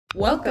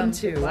Welcome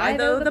to Why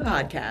Though the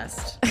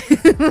podcast.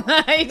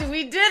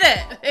 We did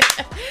it.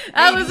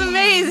 That was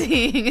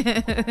amazing.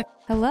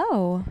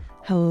 Hello.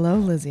 Hello,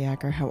 Lizzie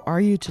Acker. How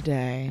are you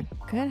today?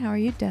 Good. How are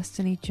you,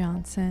 Destiny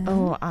Johnson?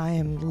 Oh, I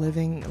am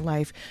living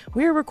life.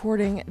 We are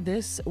recording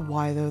this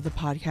Why Though the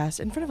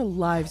podcast in front of a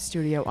live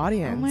studio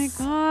audience. Oh my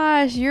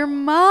gosh, your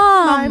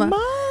mom. My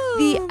mom.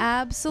 The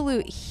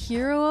absolute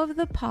hero of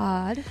the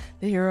pod.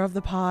 The hero of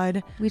the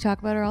pod. We talk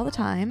about her all the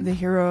time. The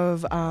hero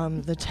of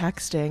the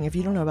texting. If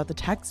you don't know about the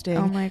texting,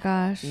 oh my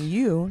gosh,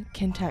 you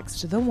can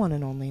text the one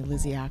and only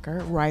Lizzie Acker,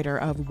 writer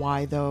of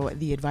Why Though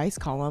the Advice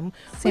Column,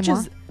 which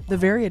is the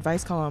very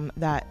advice column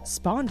that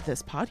spawned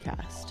this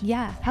podcast.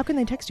 Yeah. How can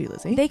they text you,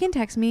 Lizzie? They can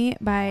text me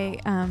by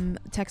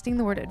texting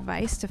the word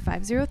advice to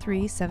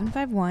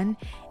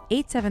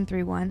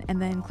 503-751-8731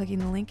 and then clicking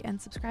the link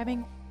and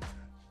subscribing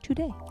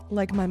today.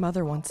 Like my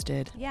mother once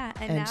did. Yeah.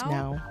 And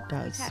now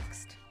does.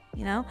 Text,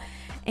 you know?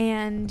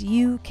 And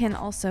you can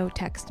also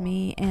text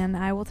me and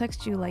I will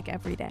text you like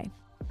every day.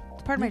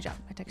 It's part of my job.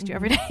 I text you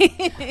every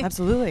day.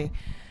 Absolutely.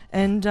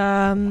 And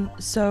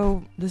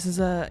so this is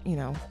a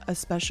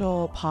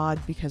special pod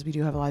because we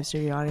do have a live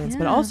studio audience,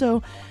 but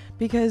also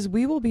because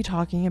we will be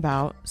talking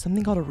about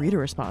something called a reader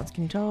response.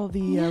 Can you tell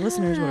the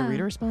listeners what a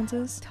reader response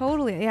is?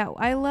 Totally. Yeah.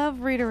 I love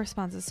reader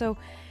responses. So,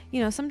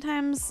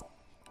 sometimes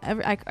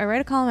I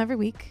write a column every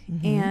week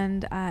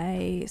and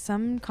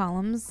some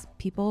columns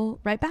people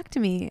write back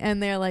to me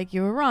and they're like,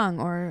 you were wrong,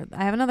 or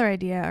I have another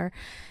idea or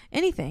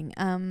anything.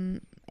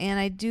 And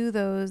I do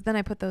those, then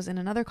I put those in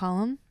another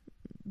column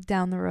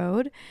down the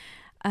road.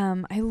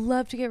 I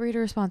love to get reader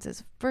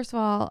responses. First of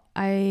all,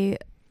 I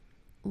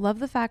love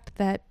the fact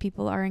that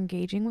people are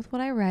engaging with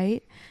what I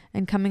write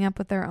and coming up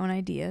with their own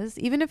ideas.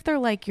 Even if they're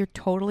like, you're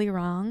totally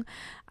wrong,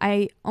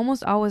 I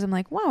almost always am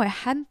like, wow, I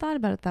hadn't thought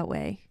about it that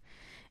way.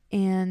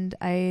 And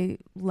I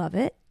love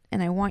it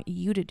and I want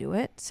you to do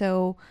it.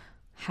 So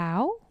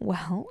how?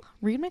 Well,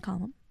 read my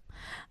column.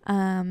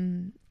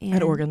 And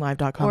at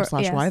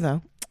OregonLive.com/why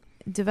though.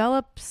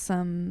 Develop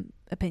some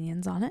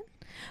opinions on it.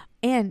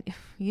 And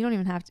you don't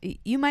even have to,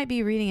 you might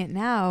be reading it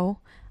now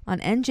on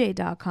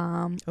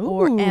NJ.com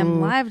or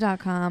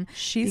MLive.com.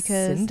 She's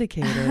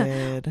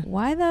syndicated.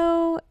 Why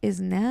Though is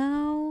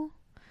now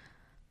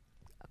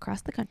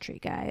across the country,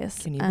 guys.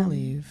 Can you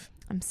believe?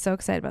 I'm so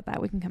excited about that.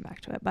 We can come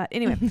back to it. But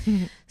anyway,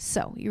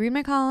 so you read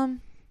my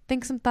column,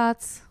 think some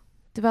thoughts,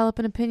 develop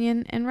an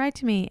opinion, and write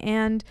to me.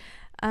 And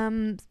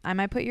I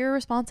might put your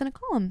response in a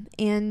column.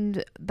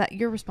 And that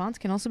your response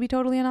can also be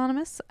totally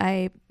anonymous.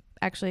 I'm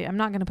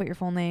not going to put your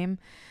full name.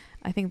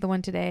 I think the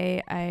one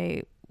today,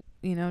 I,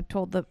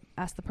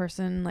 asked the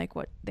person like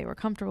what they were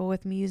comfortable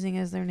with me using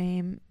as their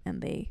name,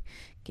 and they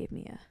gave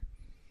me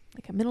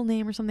a middle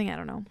name or something. I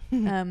don't know.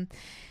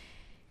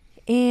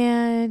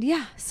 And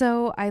yeah,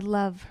 so I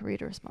love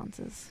reader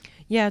responses.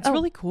 Yeah, it's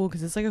really cool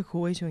because it's like a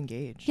cool way to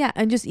engage. Yeah,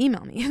 and just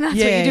email me. That's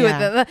what you do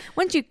with it.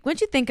 Once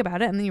you think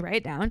about it and then you write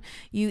it down,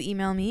 you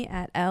email me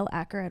at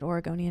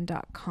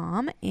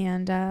lacker@oregonian.com,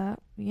 and I'll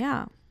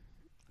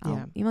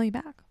email you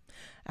back.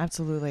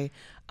 Absolutely.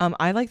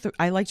 I like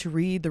to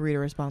read the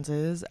reader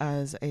responses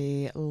as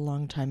a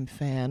longtime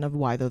fan of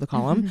Why Though the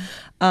column,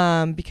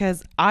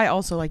 because I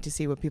also like to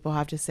see what people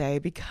have to say,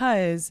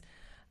 because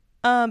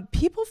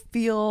people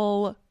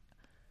feel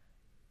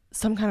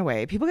some kind of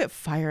way. People get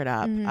fired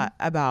up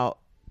about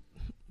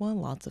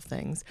lots of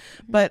things,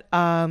 but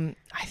I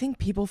think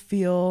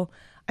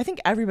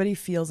everybody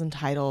feels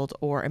entitled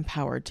or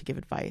empowered to give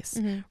advice,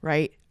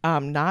 right?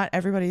 Not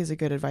everybody is a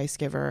good advice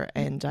giver,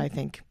 and I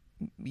think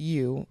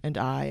you and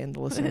I and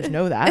the listeners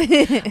know that.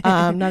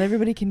 Not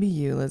everybody can be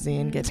you, Lizzie,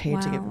 and get paid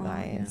to give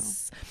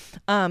advice.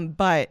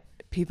 But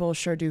people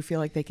sure do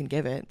feel like they can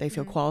give it. They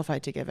feel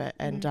qualified to give it.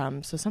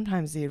 And so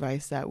sometimes the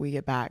advice that we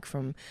get back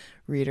from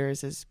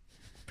readers is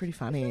pretty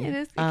funny. It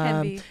is. It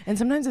can be. And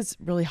sometimes it's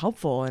really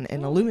helpful and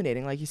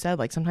illuminating. Like you said,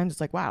 like sometimes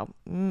it's like, wow,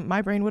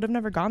 my brain would have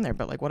never gone there,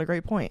 but like, what a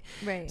great point.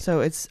 Right.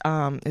 So it's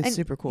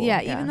super cool. Yeah.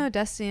 Even though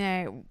Destiny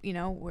and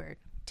I, we're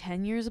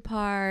 10 years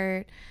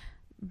apart,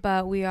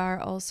 but we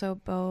are also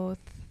both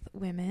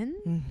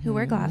women who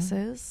wear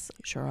glasses.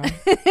 Sure are.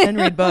 And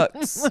read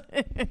books.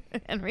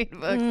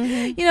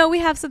 We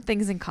have some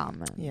things in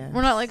common. Yeah.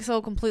 We're not like so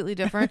completely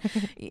different.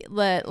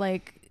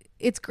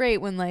 It's great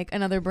when like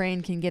another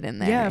brain can get in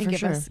there and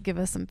give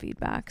us some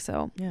feedback.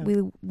 So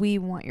we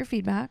want your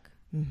feedback.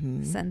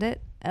 Send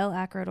it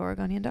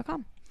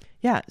lacker@oregonian.com.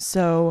 Yeah.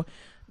 So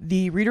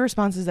the reader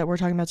responses that we're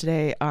talking about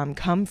today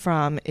come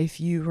from,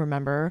 if you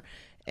remember,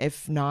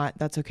 if not,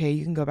 that's okay.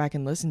 You can go back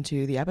and listen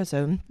to the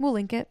episode. We'll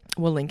link it.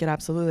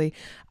 Absolutely.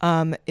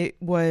 It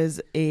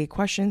was a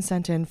question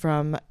sent in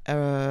from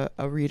a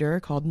reader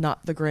called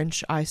Not the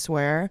Grinch, I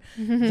Swear,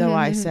 though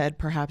I said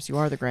perhaps you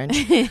are the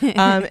Grinch.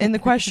 And the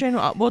question,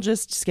 we'll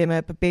just skim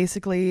it, but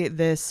basically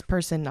this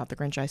person, Not the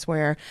Grinch, I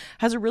Swear,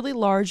 has a really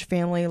large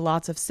family,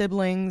 lots of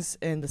siblings,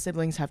 and the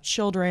siblings have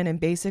children, and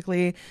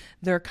basically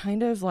they're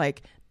kind of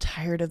like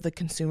tired of the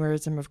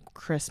consumerism of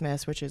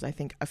Christmas, which is, I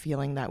think, a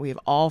feeling that we've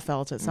all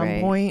felt at some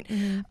Right. point.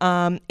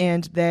 Mm-hmm.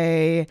 And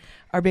they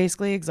are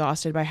basically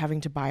exhausted by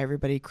having to buy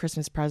everybody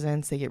Christmas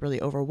presents. They get really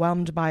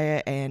overwhelmed by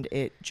it, and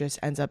it just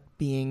ends up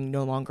being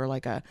no longer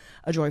like a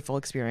joyful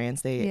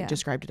experience. They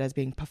described it as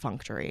being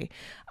perfunctory.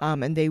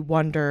 And they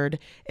wondered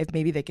if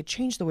maybe they could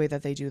change the way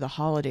that they do the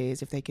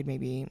holidays, if they could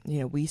maybe,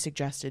 we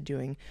suggested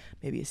doing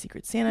maybe a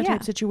Secret Santa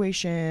type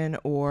situation,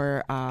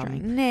 or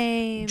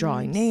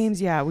drawing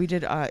names. Yeah, we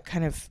did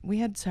we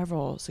had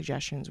several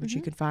suggestions, which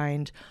you could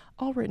find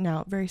all written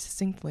out very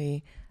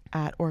succinctly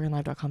at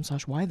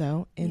OregonLive.com/why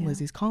though in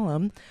Lizzie's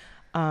column.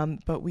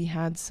 But we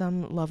had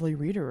some lovely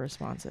reader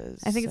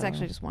responses. I think it's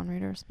actually just one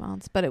reader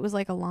response, but it was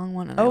like a long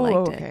one, and I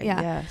liked it.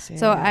 Yeah. Yes,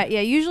 so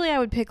usually I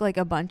would pick like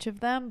a bunch of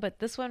them, but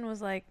this one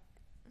was like,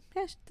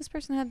 this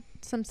person had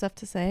some stuff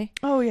to say.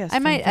 Oh yes, I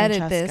might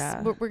edit this.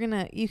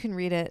 You can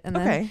read it, and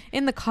then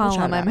in the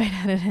column I might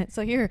edit it.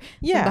 So here,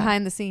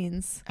 behind the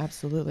scenes.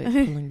 Absolutely,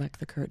 pulling back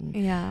the curtain.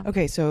 Yeah.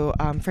 Okay, so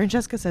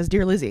Francesca says,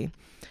 "Dear Lizzie,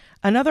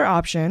 another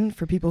option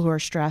for people who are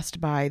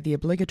stressed by the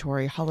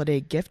obligatory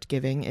holiday gift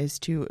giving is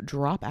to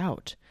drop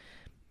out.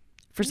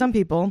 For some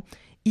people,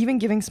 even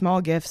giving small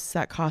gifts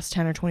that cost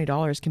 $10 or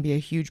 $20 can be a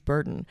huge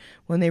burden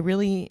when they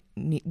really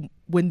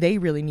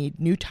need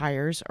new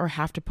tires or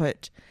have to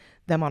put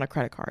them on a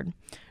credit card.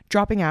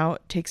 Dropping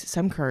out takes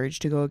some courage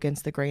to go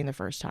against the grain the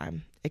first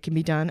time. It can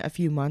be done a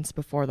few months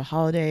before the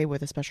holiday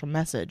with a special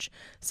message,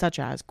 such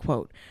as,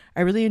 quote,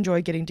 I really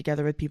enjoy getting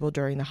together with people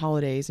during the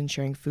holidays and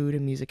sharing food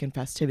and music and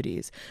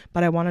festivities,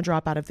 but I want to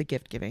drop out of the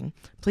gift giving.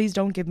 Please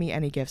don't give me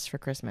any gifts for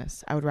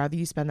Christmas. I would rather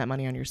you spend that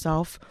money on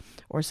yourself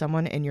or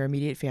someone in your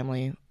immediate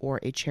family or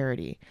a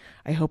charity.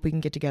 I hope we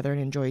can get together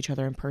and enjoy each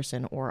other in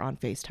person or on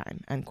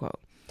FaceTime," end quote.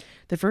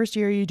 The first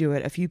year you do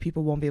it, a few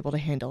people won't be able to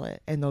handle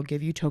it, and they'll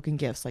give you token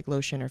gifts like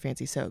lotion or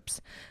fancy soaps.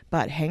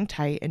 But hang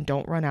tight and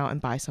don't run out and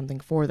buy something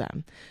for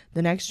them.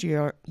 The next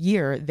year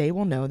they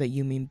will know that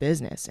you mean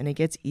business, and it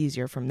gets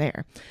easier from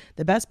there.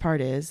 The best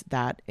part is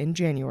that in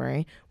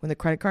January, when the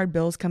credit card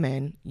bills come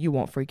in, you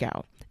won't freak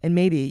out. And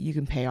maybe you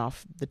can pay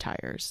off the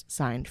tires.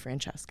 Signed,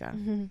 Francesca.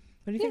 Mm-hmm.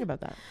 What do you think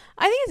about that?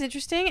 I think it's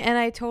interesting, and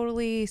I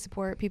totally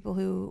support people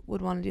who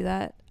would want to do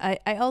that.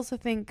 I also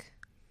think...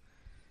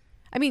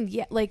 I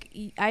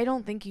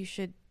don't think you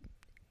should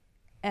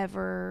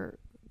ever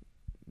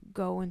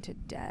go into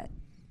debt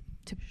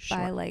to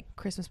buy like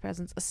Christmas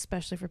presents,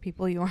 especially for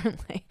people you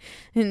aren't like,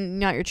 and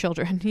not your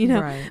children,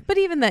 Right. But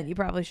even then, you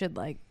probably should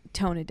like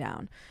tone it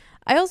down.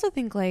 I also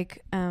think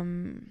like, I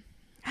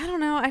don't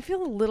know. I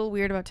feel a little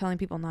weird about telling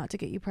people not to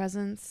get you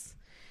presents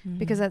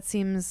because that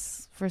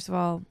seems, first of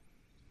all,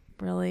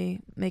 really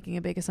making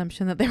a big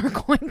assumption that they were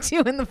going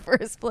to in the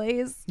first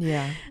place.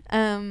 Yeah.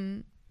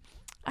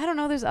 I don't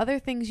know. There's other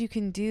things you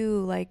can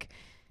do, like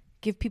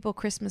give people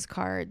Christmas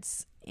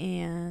cards,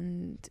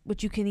 and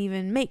which you can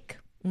even make,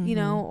 if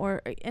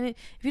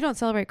you don't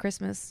celebrate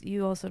Christmas,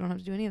 you also don't have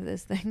to do any of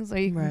those things.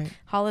 Or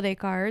holiday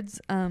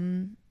cards.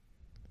 You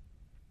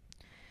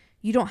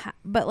don't have,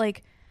 but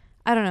like,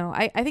 I don't know.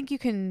 I think you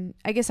can.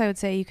 I guess I would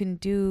say you can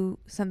do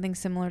something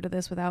similar to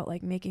this without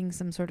like making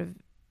some sort of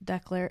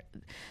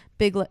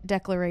big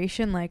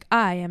declaration like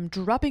I am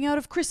dropping out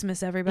of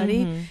Christmas,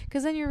 everybody,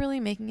 because then you're really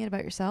making it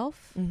about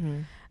yourself.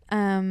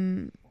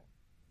 On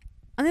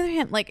the other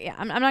hand, like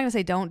I'm not gonna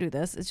say don't do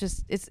this. It's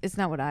just it's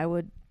not what I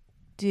would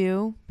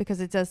do,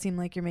 because it does seem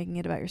like you're making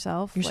it about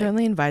yourself. You're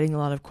certainly inviting a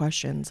lot of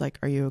questions like,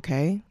 are you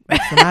okay?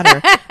 What's the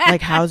matter?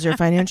 Like, how's your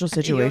financial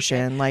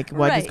situation? Okay? Like,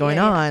 what is going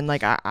on?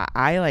 Like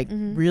I like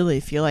really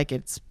feel like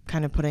it's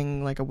kind of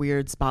putting like a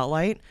weird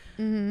spotlight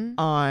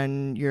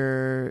on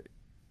your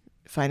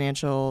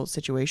financial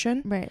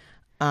situation, right?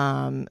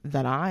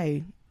 That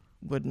I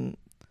wouldn't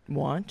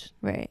want,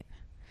 right?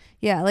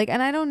 Yeah, like,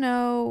 and I don't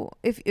know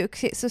if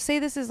so say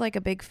this is like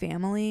a big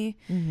family,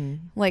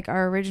 like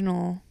our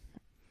original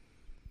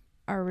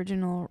are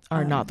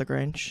not the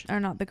Grinch.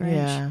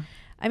 Yeah.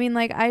 I mean,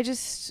 like, I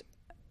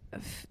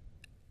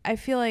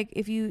feel like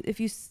if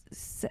you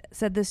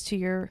said this to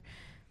your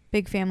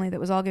big family that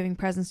was all giving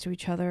presents to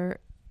each other,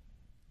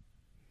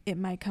 it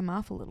might come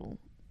off a little.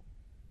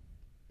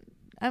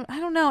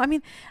 I don't know. I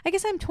mean, I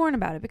guess I'm torn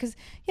about it because,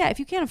 yeah, if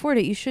you can't afford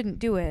it, you shouldn't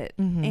do it.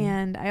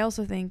 And I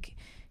also think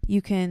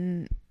you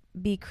can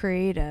be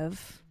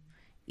creative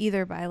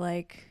either by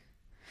like,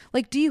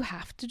 do you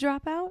have to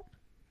drop out?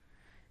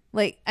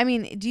 Like, I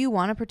mean, do you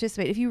want to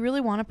participate? If you really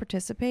want to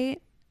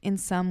participate in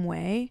some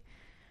way,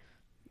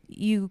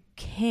 you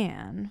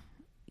can.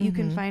 You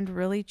can find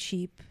really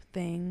cheap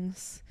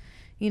things,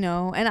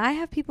 and I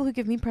have people who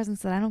give me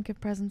presents that I don't give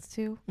presents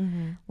to.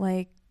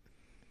 Like,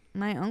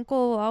 my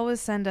uncle always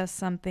send us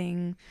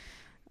something,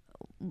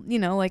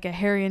 like a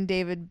Harry and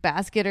David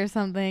basket or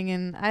something,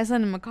 and I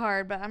send him a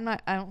card, but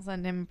I don't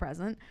send him a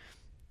present.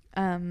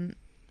 And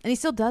he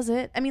still does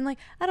it. I mean, like,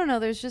 I don't know,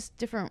 there's just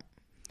different.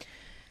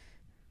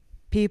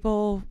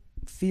 People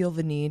feel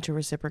the need to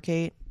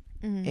reciprocate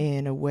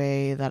in a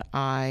way that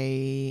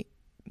I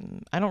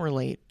don't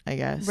relate, I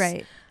guess.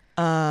 Right.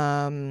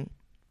 I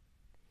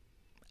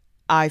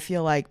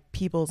feel like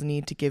people's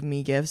need to give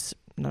me gifts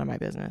none of my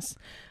business.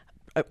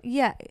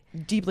 Yeah.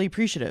 Deeply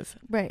appreciative.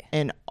 Right.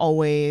 And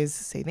always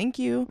say thank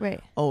you.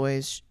 Right.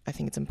 Always, I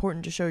think it's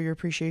important to show your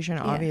appreciation,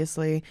 Yeah.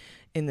 obviously,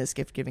 in this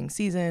gift giving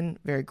season.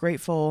 Very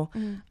grateful.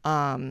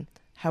 Mm-hmm.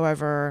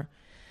 However,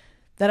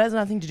 that has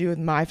nothing to do with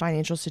my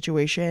financial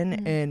situation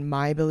Mm-hmm. and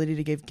my ability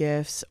to give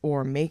gifts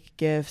or make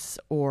gifts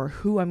or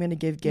who I'm going to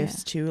give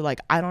gifts to. Like,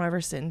 I don't ever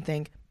sit and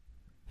think,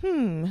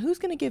 who's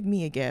going to give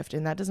me a gift?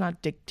 And that does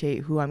not dictate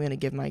who I'm going to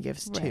give my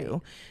gifts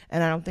to.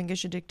 And I don't think it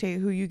should dictate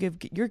who you give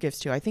your gifts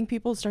to. I think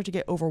people start to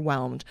get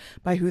overwhelmed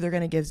by who they're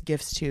going to give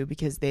gifts to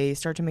because they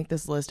start to make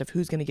this list of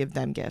who's going to give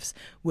them gifts,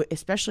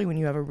 especially when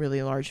you have a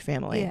really large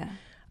family. Yeah.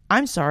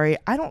 I'm sorry,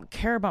 I don't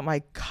care about my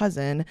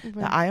cousin Right.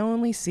 that I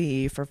only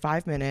see for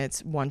 5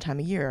 minutes one time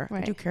a year. I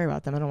Right. do care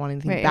about them. I don't want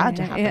anything Right, bad right,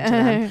 to right, happen yeah. to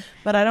them.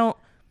 But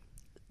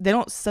they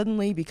don't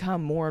suddenly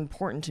become more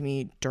important to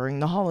me during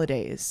the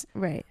holidays.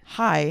 Right.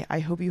 Hi, I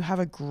hope you have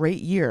a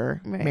great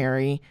year, Right.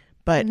 Mary.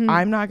 But Mhm.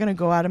 I'm not going to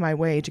go out of my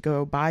way to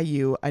go buy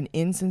you an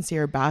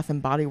insincere Bath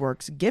and Body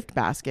Works gift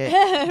basket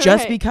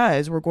just Right.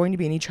 because we're going to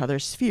be in each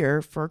other's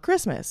sphere for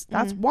Christmas.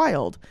 That's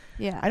wild.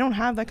 Yeah. I don't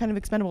have that kind of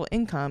expendable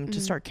income to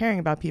start caring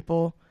about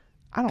people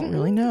I don't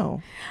really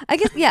know. I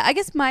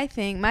guess my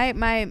thing,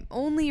 my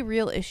only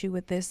real issue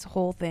with this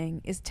whole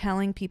thing is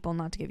telling people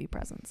not to give you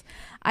presents.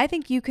 I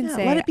think you can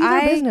say, let it be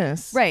their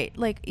business. Right.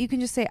 Like, you can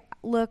just say,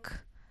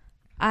 look,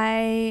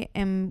 I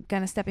am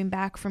kind of stepping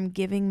back from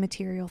giving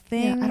material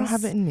things. Yeah, I don't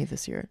have it in me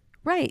this year.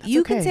 Right. That's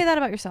You can okay. say that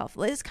about yourself.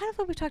 It's kind of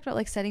what we talked about,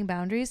 like setting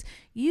boundaries.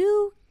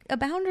 A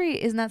boundary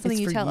is not something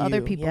It's you for tell other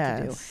you, people to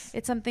do. yes.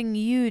 It's something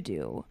you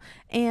do.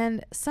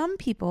 And some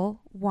people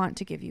want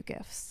to give you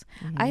gifts.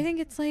 Mm-hmm. I think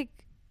it's like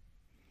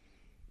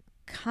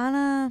kind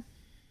of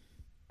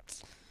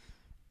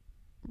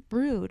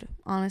rude,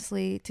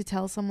 honestly, to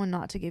tell someone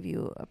not to give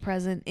you a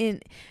present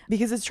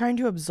Because it's trying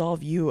to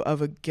absolve you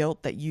of a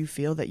guilt that you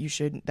feel that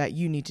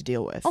you need to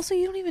deal with. Also,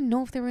 you don't even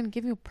know if they were going to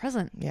give you a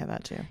present. Yeah,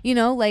 that too. You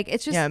know, like,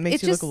 it's just, Yeah, it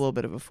makes you just, look a little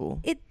bit of a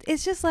fool.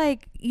 It's just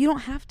like, you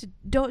don't have to,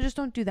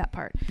 don't do that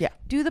part. Yeah.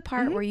 Do the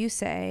part where you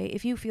say,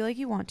 if you feel like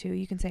you want to,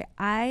 you can say,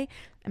 I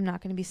am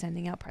not going to be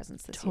sending out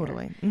presents this year.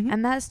 Totally. Mm-hmm.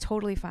 And that's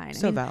totally fine.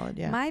 So valid,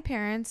 yeah. My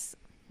parents,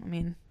 I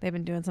mean, they've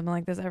been doing something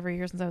like this every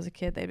year since I was a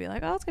kid. They'd be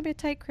like, oh, it's going to be a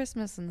tight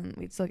Christmas. And then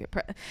we'd still get,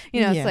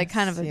 it's like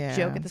kind of a Yes,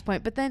 joke yeah. at this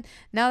point. But then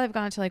now they've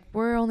gone to like,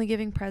 we're only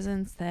giving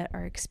presents that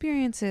are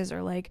experiences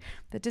or like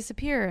that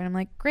disappear. And I'm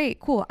like,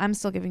 great, cool. I'm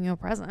still giving you a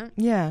present.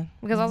 Yeah.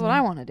 Because that's what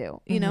I want to do,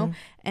 you know?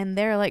 And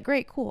they're like,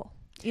 great, cool.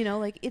 You know,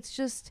 like, it's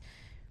just,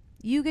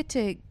 you get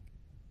to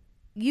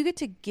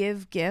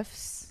give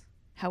gifts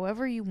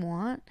however you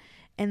want.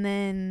 And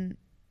then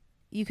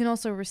you can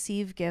also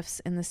receive gifts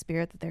in the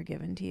spirit that they're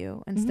given to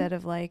you instead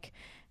of like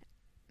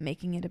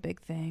making it a big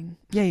thing.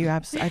 Yeah,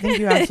 I think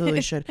you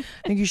absolutely should.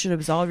 I think you should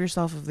absolve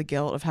yourself of the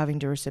guilt of having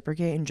to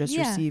reciprocate and just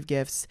receive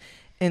gifts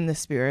in the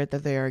spirit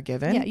that they are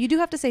given. Yeah, you do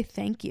have to say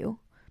thank you,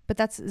 but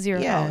that's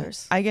 $0. Yeah,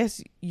 I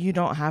guess you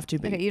don't have to,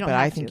 but, Okay, you don't but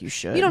have I think to. you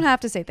should. You don't have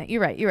to say thank you.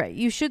 You're right.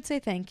 You should say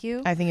thank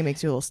you. I think it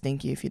makes you a little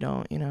stinky if you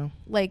don't, you know.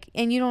 Like,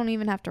 and you don't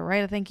even have to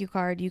write a thank you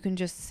card. You can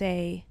just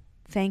say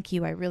thank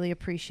you. I really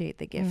appreciate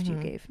the gift you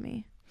gave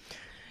me.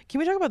 Can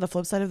we talk about the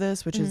flip side of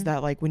this, which is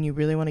that like when you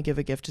really want to give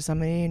a gift to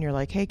somebody and you're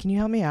like, hey, can you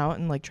help me out?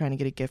 And like trying to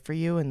get a gift for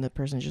you and the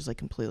person is just like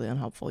completely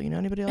unhelpful. You know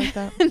anybody like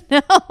that?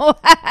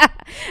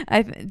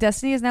 No.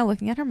 Destiny is now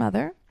looking at her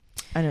mother.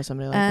 I know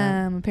somebody like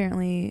that.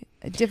 Apparently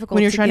difficult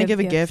When you're trying to give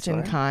a gifts gift in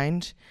or-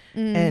 kind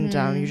and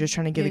you're just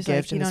trying to give You're a just like,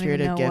 gift you in the don't spirit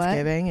even of know gift what.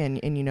 giving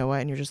and you know what?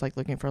 And you're just like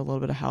looking for a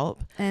little bit of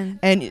help.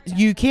 And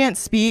You can't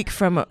speak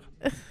from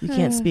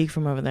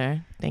over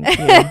there. Thank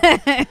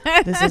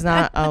you. This is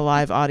not a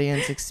live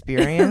audience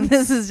experience.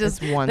 this is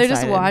just it's one. they're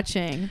just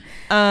watching.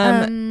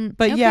 But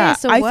okay, yeah,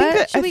 so I what think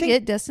that should we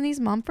get Destiny's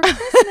mom for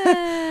Christmas?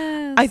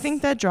 I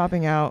think that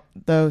dropping out,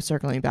 though,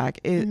 circling back,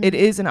 it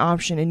is an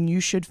option, and you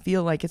should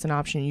feel like it's an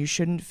option. You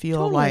shouldn't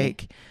feel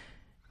like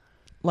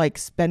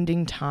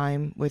spending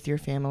time with your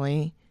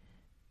family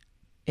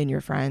and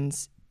your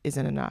friends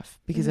isn't enough,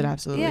 because it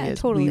absolutely is.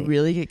 Totally. We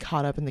really get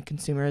caught up in the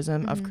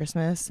consumerism of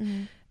Christmas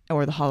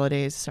or the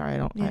holidays.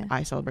 Sorry,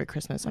 I celebrate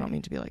Christmas. I don't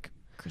mean to be like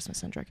Christmas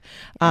centric.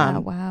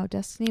 Wow,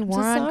 Destiny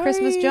Warren,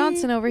 Christmas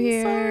Johnson over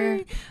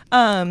here.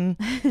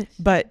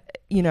 But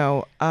you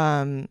know,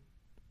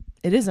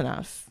 it is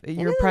enough.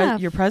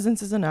 Your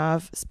presence is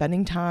enough.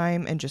 Spending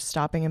time and just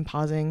stopping and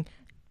pausing,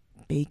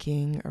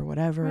 baking or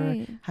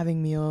whatever,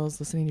 having meals,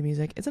 listening to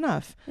music, it's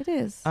enough. It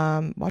is.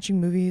 Watching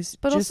movies,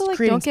 but just also like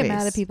creating don't get space.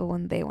 mad at people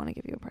when they want to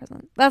give you a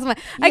present. That's my.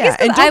 Yeah, I guess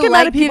and don't I get like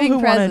mad at people giving who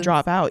want to presents.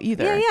 drop out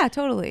either. Yeah,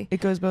 totally.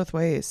 It goes both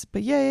ways.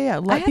 But yeah. I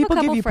Let have people a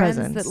couple give you friends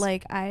presents. that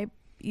like I'll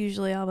be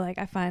like,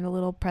 I find a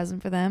little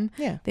present for them.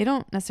 Yeah. They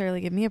don't necessarily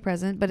give me a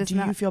present, but it's Do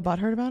you feel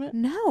butthurt about it?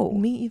 No.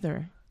 Me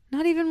either.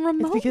 Not even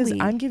remotely. It's because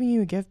I'm giving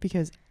you a gift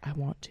because I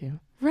want to.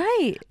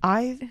 Right.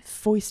 I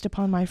foist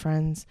upon my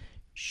friends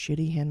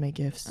shitty handmade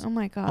gifts. Oh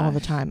my god. All the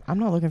time. I'm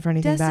not looking for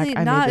anything Destiny,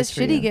 back. I not made a this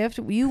for shitty you. gift.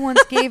 You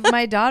once gave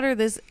my daughter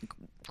this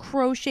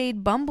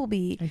crocheted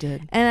bumblebee. I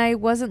did. And I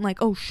wasn't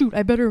like, oh shoot,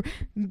 I better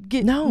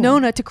get No.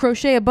 Nona to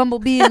crochet a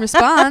bumblebee in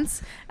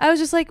response. I was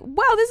just like,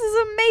 wow, this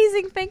is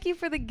amazing. Thank you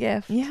for the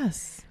gift.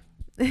 Yes.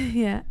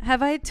 Yeah.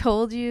 Have I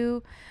told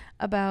you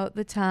about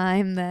the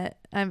time that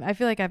I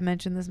feel like I've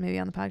mentioned this maybe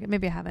on the podcast,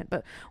 maybe I haven't,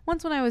 but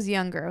once when I was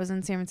younger, I was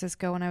in San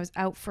Francisco and I was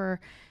out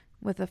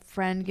with a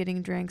friend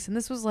getting drinks, and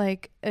this was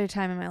like at a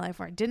time in my life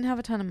where I didn't have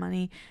a ton of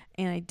money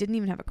and I didn't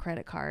even have a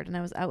credit card, and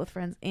I was out with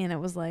friends, and it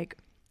was like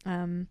I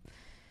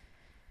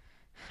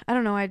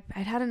don't know, I'd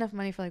had enough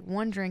money for like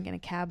one drink and a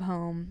cab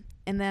home,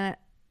 and then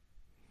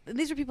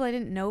these were people I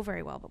didn't know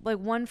very well, but like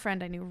one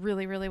friend I knew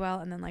really, really well,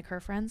 and then like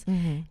her friends,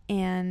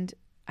 and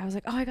I was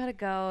like, oh, I gotta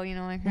go, you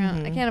know, I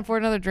can't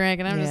afford another drink,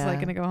 and I'm just like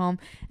gonna go home.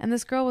 And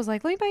this girl was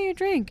like, let me buy you a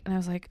drink, and I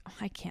was like, oh,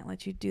 I can't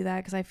let you do that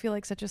because I feel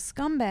like such a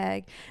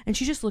scumbag. And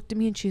she just looked at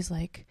me and she's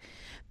like,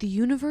 the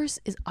universe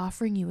is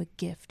offering you a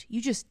gift,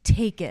 you just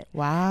take it.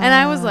 Wow. And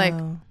I was like,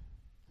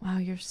 wow,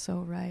 you're so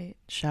right.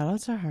 Shout out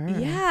to her.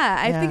 Yeah,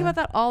 I think about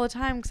that all the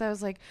time because I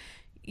was like,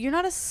 you're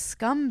not a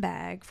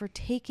scumbag for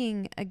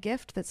taking a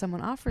gift that someone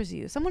offers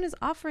you. Someone is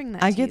offering that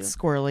to you. I get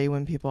squirrely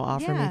when people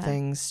offer me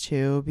things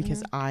too,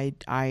 because I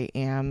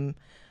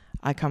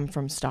come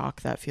from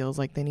stock that feels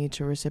like they need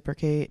to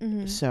reciprocate.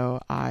 So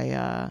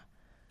I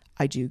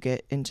do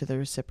get into the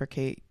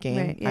reciprocate game.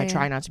 Right, yeah, I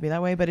try not to be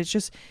that way, but it's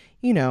just,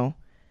 you know,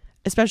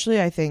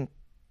 especially I think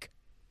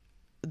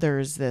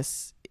there's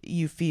this,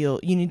 you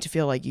need to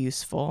feel like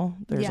useful.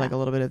 There's like a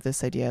little bit of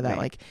this idea that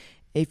like,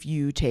 if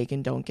you take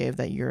and don't give,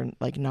 that you're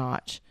like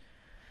not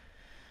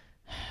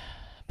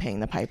paying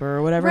the piper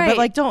or whatever. But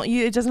like,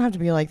 it doesn't have to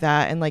be like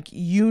that. And like,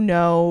 you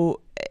know,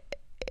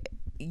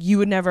 you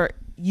would never,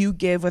 you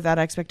give with that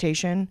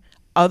expectation.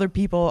 Other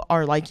people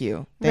are like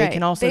you. They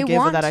can also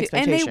give with that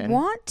expectation. And they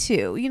want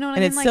to, you know what I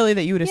mean? And it's like, silly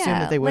that you would assume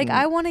that they wouldn't. Like,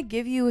 I want to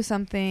give you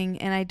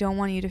something and I don't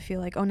want you to feel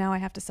like, oh, now I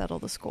have to settle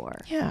the score.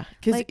 Yeah.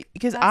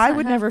 Because I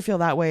would never feel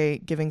that way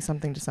giving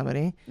something to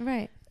somebody.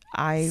 Right.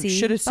 I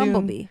should assume.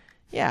 Bumblebee.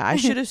 Yeah, I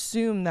should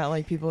assume that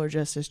like people are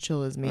just as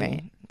chill as me.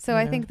 Right. So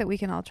I think that we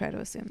can all try to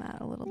assume that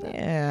a little bit.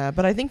 Yeah,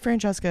 but I think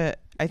Francesca,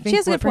 she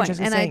has a good point, and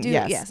saying, I do.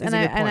 Yes, and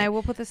I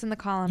will put this in the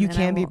column. You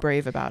can be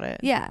brave about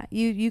it. Yeah,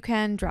 you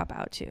can drop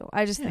out too.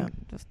 I just think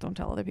just don't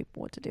tell other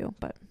people what to do,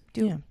 but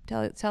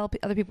tell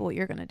other people what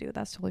you're gonna do.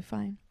 That's totally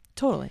fine.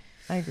 Totally,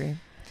 I agree.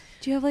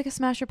 Do you have like a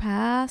smash or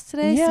pass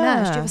today? Yeah.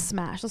 Smash. Do you have a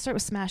smash? Let's start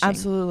with smashing.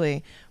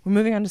 Absolutely. We're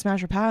moving on to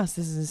smash or pass.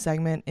 This is a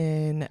segment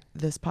in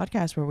this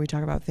podcast where we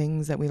talk about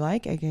things that we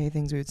like, aka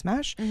things we would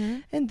smash,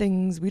 and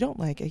things we don't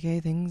like, aka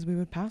things we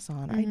would pass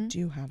on. I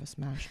do have a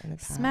smash and a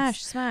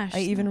pass. Smash. I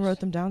even wrote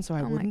them down so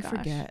I wouldn't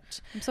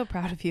forget. I'm so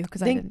proud of you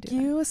because I didn't do that.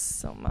 Thank you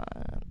so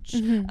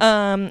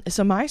much.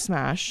 So my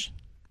smash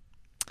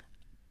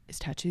is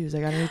tattoos.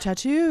 I got a new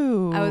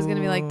tattoo. I was gonna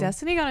be like,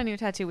 Destiny got a new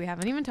tattoo. We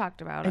haven't even talked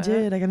about it. I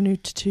did. I got a new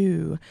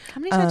tattoo. How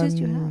many tattoos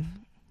do you have?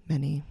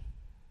 Many.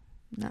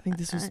 I think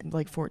this was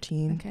like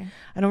 14. Okay.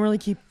 I don't really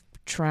keep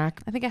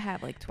track. I think I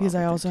have like 12. Because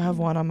I also have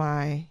one on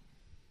my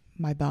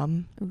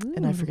bum. Ooh.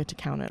 And I forget to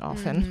count it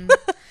often.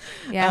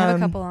 Yeah, I have a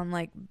couple on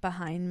like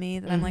behind me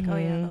that I'm like, oh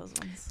yeah, those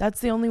ones. That's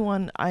the only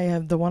one I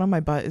have. The one on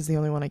my butt is the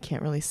only one I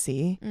can't really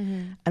see.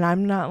 And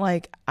I'm not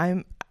like,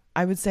 I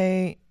would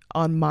say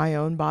on my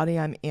own body,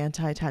 I'm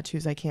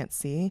anti-tattoos I can't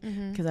see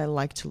because I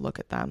like to look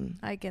at them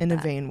in a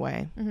vain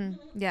way.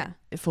 Yeah.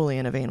 Fully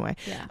in a vain way.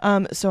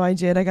 Yeah. So I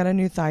got a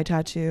new thigh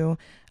tattoo.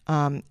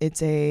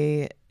 It's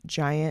a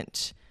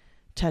giant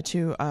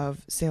tattoo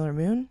of Sailor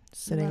Moon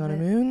sitting on a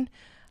moon.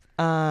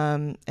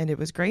 And it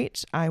was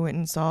great. I went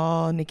and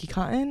saw Nikki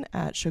Cotton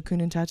at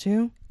Shokunin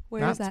Tattoo.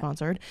 Where Not is that?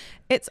 Sponsored.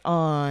 It's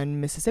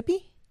on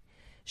Mississippi.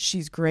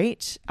 She's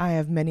great. I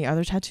have many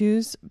other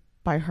tattoos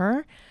by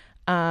her.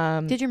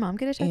 Did your mom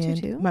get a tattoo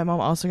too? My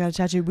mom also got a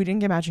tattoo. We didn't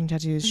get matching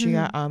tattoos. She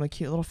got a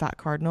cute little fat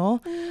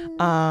cardinal.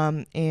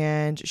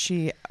 And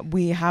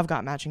we have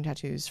got matching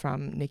tattoos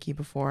from Nikki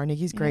before.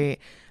 Nikki's great.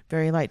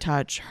 Very light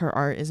touch. Her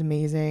art is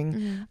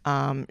amazing.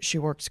 She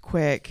works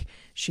quick.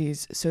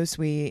 She's so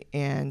sweet.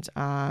 And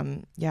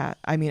I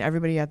mean,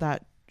 everybody at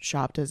that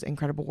shop does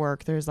incredible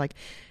work. There's like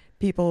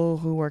people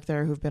who work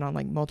there who've been on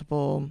like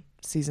multiple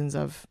seasons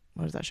of,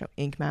 what is that show?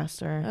 Ink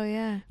Master. Oh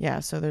yeah. Yeah.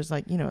 So there's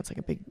like, it's like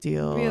a big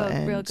deal.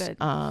 Real good.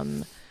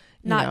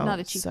 Not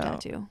a cheap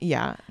tattoo.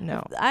 Yeah.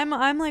 No.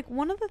 I'm like,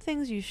 one of the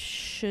things you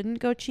shouldn't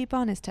go cheap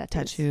on is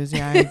tattoos.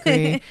 Yeah, I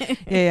agree.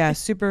 yeah.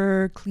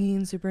 Super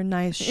clean, super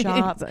nice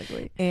shop.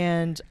 Exactly.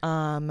 And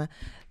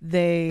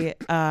they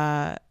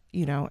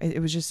it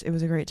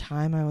was a great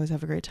time. I always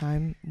have a great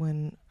time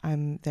when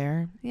I'm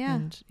there. Yeah.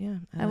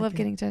 And I love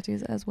getting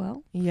tattoos as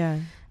well. Yeah.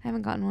 I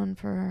haven't gotten one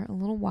for a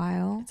little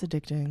while. It's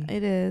addicting.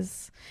 It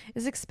is.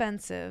 It's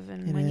expensive.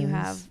 And when you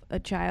have a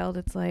child,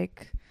 it's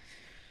like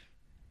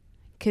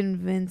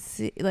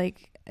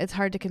it's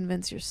hard to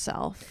convince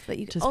yourself that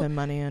you to spend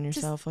money on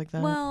yourself like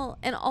that. Well,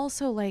 and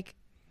also like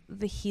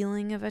the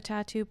healing of a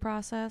tattoo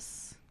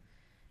process.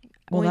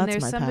 Well, when that's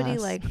there's my somebody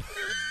past. like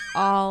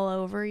all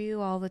over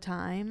you all the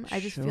time, I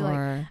just feel like,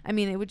 Sure. I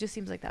mean, it would just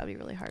seems like that would be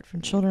really hard for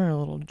me. Children are a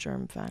little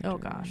germ factor. Oh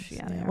gosh,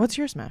 yeah. What's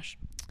your smash?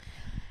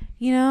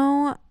 You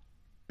know,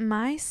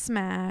 my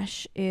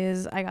smash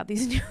is I got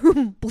these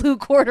new blue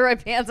corduroy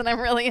pants and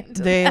I'm really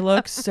into They them.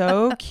 look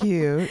so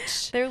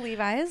cute. They're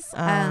Levi's.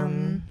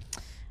 I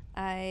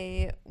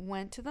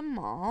went to the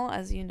mall,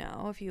 as you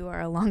know, if you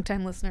are a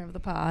longtime listener of the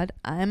pod.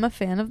 I'm a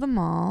fan of the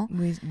mall.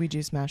 We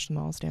do smash the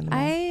mall, stay in the mall.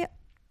 I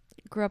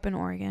grew up in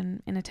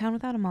Oregon, in a town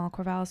without a mall,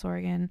 Corvallis,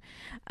 Oregon.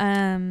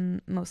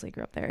 Mostly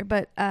grew up there.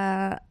 But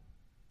a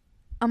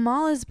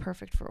mall is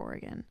perfect for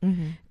Oregon.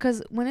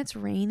 Because when it's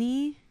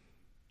rainy...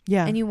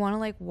 Yeah. And you want to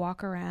like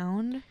walk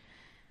around,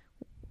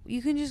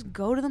 you can just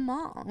go to the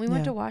mall. We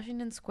went to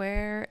Washington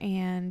Square,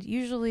 and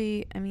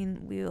usually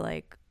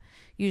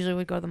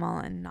would go to the mall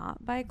and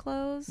not buy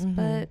clothes,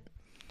 but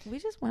we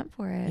just went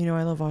for it. You know,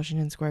 I love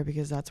Washington Square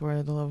because that's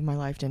where the love of my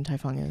life, Din Tai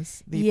Fung,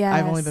 is. Yeah,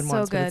 I've only been so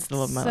once, good. but it's the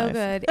love of my so life.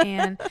 Good.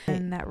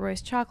 And that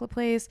Royce chocolate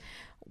place.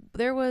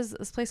 There was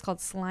this place called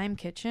Slime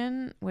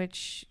Kitchen,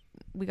 which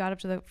we got up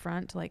to the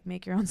front to like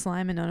make your own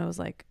slime, and Nona was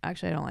like,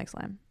 actually, I don't like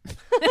slime.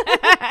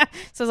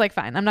 So I was like,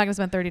 fine, I'm not gonna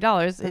spend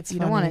 $30 if you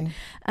don't want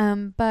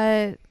it.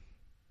 But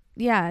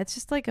yeah, it's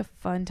just like a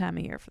fun time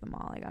of year for the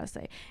mall, I gotta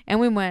say. And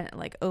we went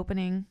like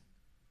opening,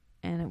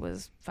 and it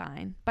was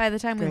fine. By the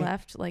time we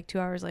left, like 2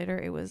 hours later,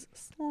 it was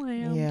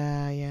slammed.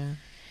 Yeah.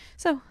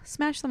 So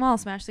smash them all.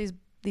 Smash these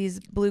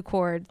blue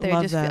cord.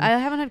 They're just. I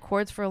haven't had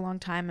cords for a long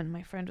time, and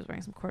my friend was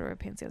wearing some corduroy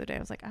pants the other day. I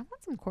was like, I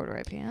want some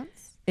corduroy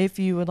pants. If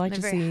you would like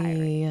to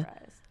see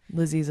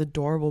Lizzie's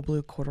adorable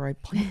blue corduroy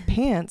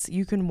pants,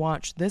 you can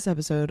watch this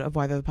episode of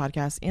Why the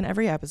Podcast in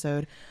every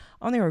episode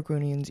on the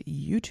Oregonians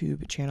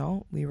YouTube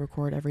channel. We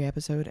record every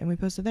episode and we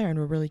post it there, and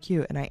we're really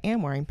cute. And I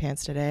am wearing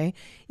pants today,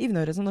 even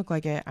though it doesn't look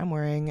like it. I'm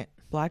wearing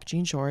black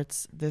jean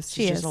shorts. This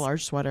is just a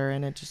large sweater,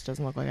 and it just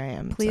doesn't look like I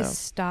am. Please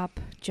stop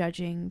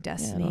judging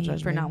Destiny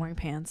for not wearing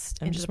pants.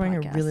 I'm just wearing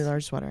a really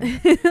large sweater.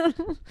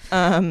 What's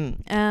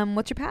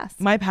your pass?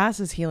 My pass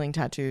is healing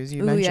tattoos.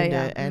 You mentioned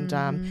it,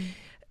 and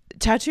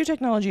tattoo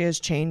technology has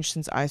changed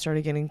since I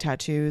started getting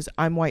tattoos.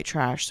 I'm white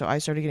trash, so I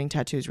started getting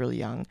tattoos really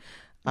young.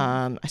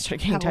 I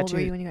started getting tattoos. How old were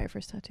you when you got your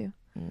first tattoo?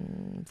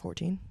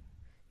 14.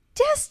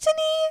 Destiny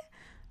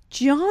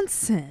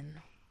Johnson.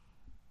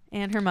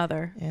 And her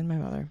mother. And my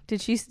mother.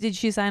 Did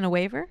she sign a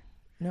waiver?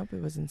 Nope,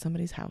 it was in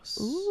somebody's house.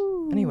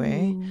 Ooh.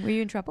 Anyway. Were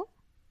you in trouble?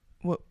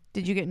 What?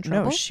 Did you get in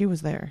trouble? No, she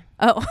was there.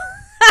 Oh.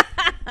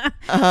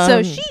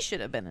 So she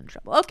should have been in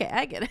trouble. Okay,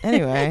 I get it.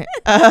 Anyway.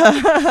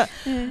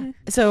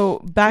 So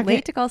back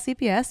late to call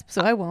CPS,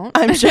 so I won't.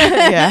 I'm sure.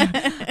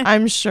 Yeah.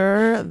 I'm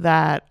sure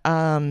that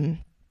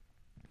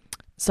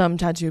some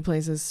tattoo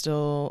places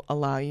still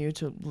allow you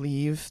to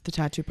leave the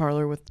tattoo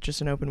parlor with just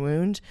an open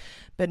wound,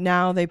 but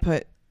now they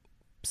put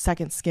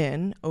second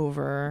skin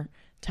over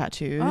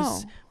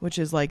tattoos, which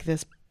is like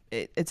this.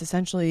 It's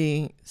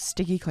essentially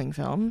sticky cling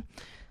film,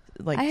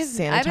 like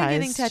sanitized. I've been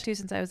getting tattoos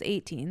since I was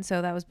 18,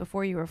 so that was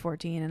before you were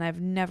 14, and I've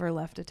never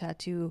left a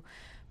tattoo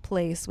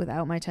place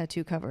without my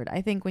tattoo covered.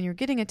 I think when you're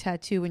getting a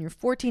tattoo when you're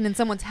 14 in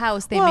someone's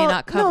house, they may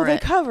not cover it. No, they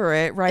cover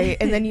it, right?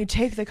 And then you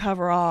take the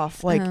cover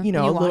off, like a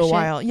little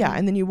while,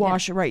 and then you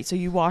wash it, right? So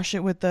you wash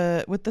it with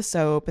the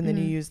soap, and then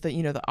you use the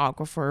the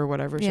Aquifer or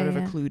whatever sort of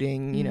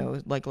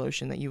occluding like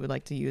lotion that you would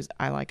like to use.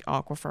 I like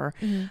Aquifer,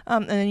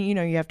 and then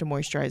you have to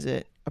moisturize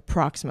it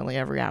approximately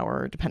every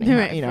hour,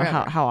 depending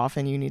on how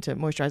often you need to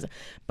moisturize it.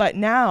 But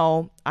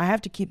now I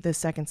have to keep this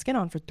second skin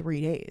on for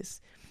 3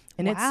 days.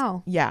 And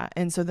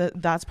and so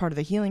that's part of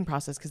the healing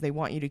process, because they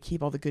want you to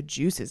keep all the good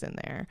juices in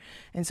there,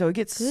 and so it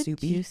gets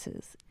soupy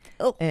juices.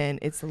 And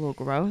it's a little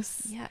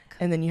gross. Yuck.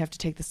 And then you have to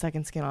take the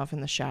second skin off in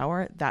the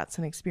shower. That's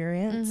an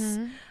experience.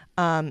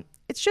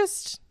 It's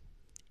just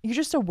you're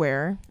just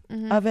aware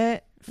of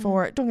it.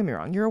 Don't get me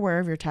wrong, you're aware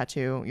of your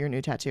tattoo, your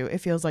new tattoo. It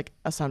feels like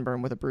a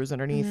sunburn with a bruise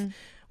underneath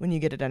when you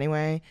get it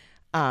anyway,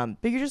 but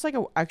you're just like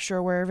extra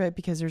aware of it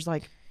because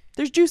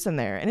there's juice in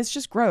there, and it's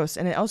just gross,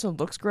 and it also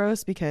looks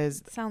gross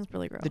because it sounds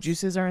really gross. The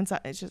juices are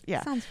inside. It's just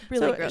sounds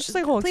really gross. It's just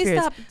like a whole Please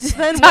experience.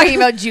 stop talking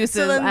about juices.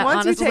 So then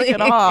once honestly. you take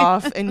it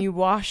off and you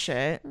wash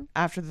it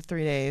after the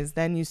 3 days,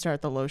 then you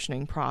start the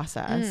lotioning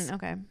process.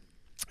 Okay.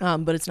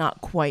 But it's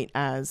not quite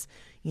as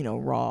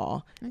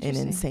raw and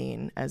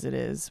insane as it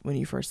is when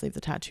you first leave the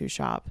tattoo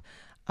shop.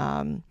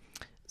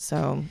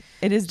 So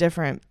it is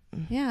different.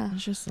 Yeah.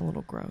 It's just a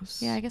little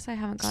gross. Yeah, I guess I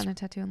haven't gotten a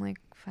tattoo in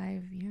like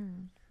 5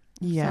 years.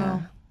 Yeah.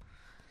 So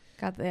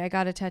I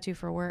got a tattoo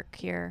for work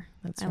here.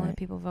 That's I right. let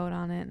people vote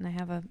on it, and I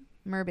have a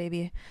mer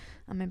baby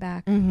on my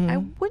back. Mm-hmm. I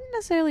wouldn't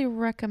necessarily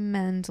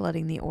recommend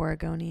letting the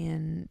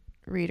Oregonian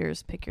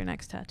readers pick your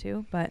next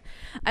tattoo, but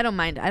I don't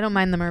mind. I don't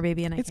mind the mer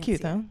baby, and it's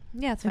cute though.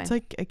 Yeah, it's fine. It's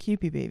like a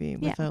cupie baby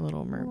with a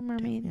little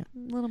mermaid,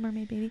 little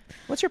mermaid baby.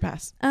 What's your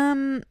pass?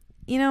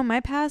 My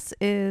pass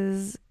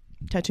is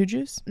tattoo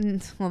juice.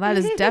 Well, that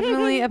is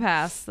definitely a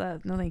pass. No,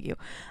 thank you.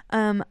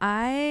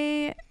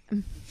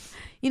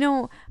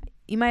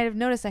 You might have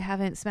noticed I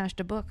haven't smashed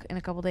a book in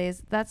a couple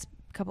days. That's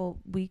a couple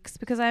weeks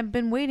because I've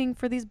been waiting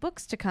for these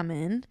books to come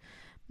in.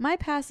 My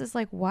pass is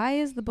like, why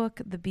is the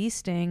book The Bee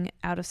Sting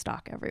out of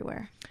stock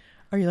everywhere?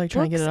 Are you like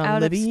trying to get it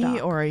on Libby,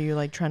 or are you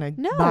like trying to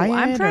buy it? No,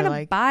 I'm trying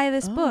to buy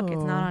this book.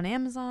 It's not on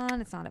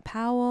Amazon. It's not at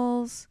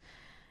Powell's.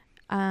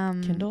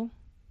 Kindle?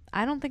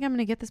 I don't think I'm going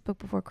to get this book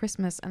before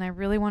Christmas, and I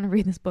really want to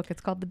read this book.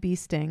 It's called The Bee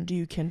Sting. Do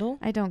you Kindle?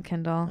 I don't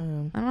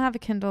Kindle. I don't have a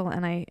Kindle,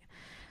 and I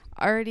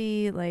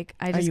already, like,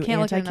 I just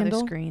can't look at another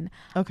screen.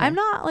 Okay. I'm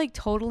not, like,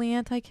 totally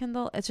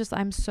anti-Kindle. It's just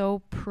I'm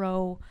so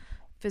pro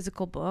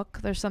physical book.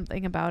 There's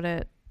something about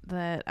it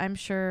that I'm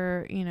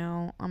sure, you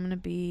know, I'm going to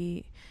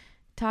be...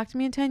 Talk to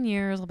me in 10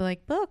 years. I'll be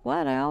like, book,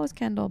 what? I always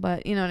Kindle.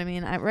 But you know what I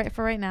mean?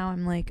 Right now,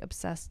 I'm, like,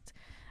 obsessed.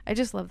 I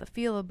just love the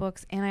feel of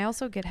books, and I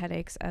also get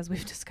headaches, as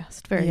we've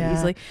discussed, very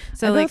easily.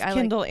 So I both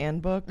Kindle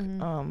and book.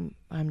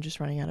 I'm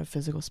just running out of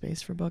physical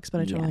space for books, but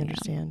I totally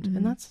understand,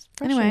 and that's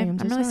anyway. I'm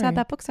really sad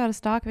that book's out of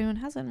stock. If anyone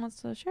hasn't and wants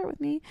to share it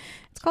with me,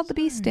 it's called The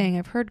Bee Sting.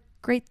 I've heard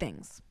great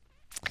things,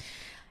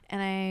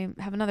 and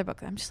I have another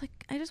book. I'm just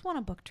like, I just want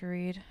a book to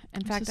read.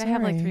 In fact, I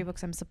have like 3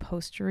 books I'm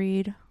supposed to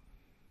read,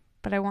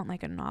 but I want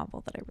like a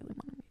novel that I really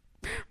want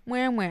to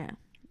read. Where?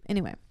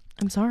 Anyway,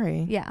 I'm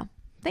sorry. Yeah.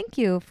 Thank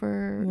you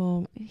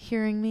for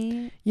hearing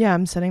me. Yeah,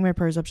 I'm sending my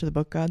prayers up to the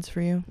book gods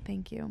for you.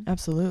 Thank you.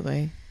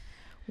 Absolutely.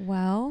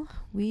 Well,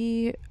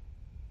 we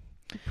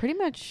pretty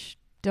much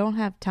don't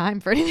have time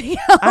for anything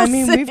else. I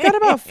mean, we've got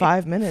about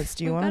 5 minutes.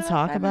 Do you want to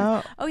talk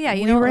about? Oh yeah,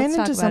 we ran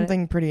into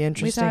something pretty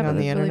interesting on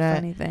the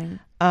internet. Really funny thing.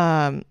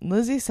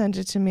 Lizzie sent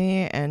it to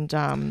me, and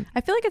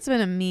I feel like it's been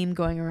a meme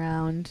going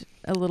around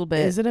a little bit.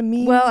 Is it a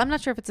meme? Well, I'm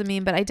not sure if it's a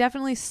meme, but I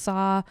definitely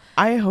saw.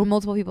 I hope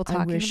multiple people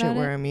talking about it. I wish it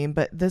were a meme,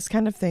 but this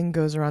kind of thing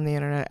goes around the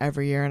internet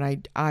every year,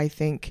 and I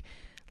think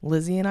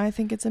Lizzie and I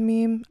think it's a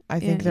meme. I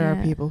think there are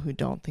people who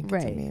don't think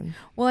it's a meme.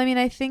 Well, I mean,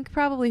 I think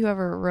probably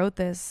whoever wrote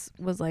this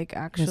was like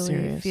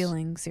actually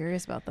feeling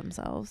serious about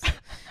themselves.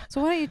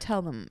 So why don't you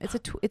tell them? It's a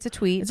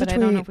tweet, but I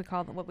don't know if we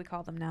call them what we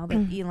call them now.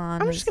 That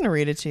Elon. I'm just gonna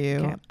read it to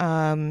you.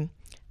 Okay.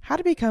 How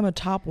to become a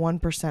top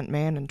 1%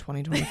 man in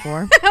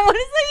 2024. What does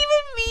that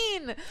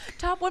even mean?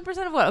 Top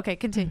 1% of what? Okay,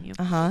 continue.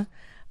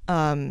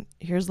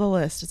 Here's the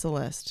list. It's a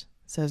list.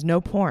 It says no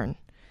porn,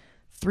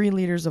 3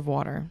 liters of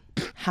water.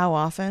 How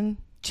often?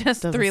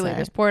 Just 3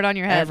 liters. Pour it on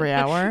your head. Every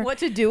hour. What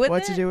to do with it?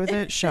 What to do with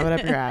it? Shove it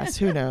up your ass.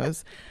 Who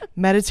knows?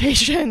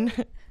 Meditation.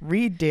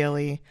 Read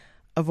daily.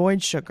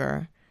 Avoid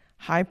sugar.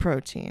 High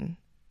protein.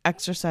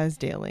 Exercise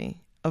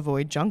daily.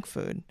 Avoid junk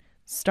food.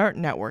 Start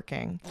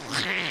networking.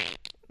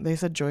 They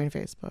said join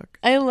Facebook.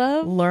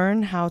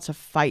 Learn how to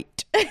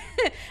fight.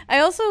 I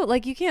also,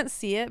 like, you can't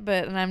see it,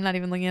 and I'm not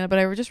even looking at it, but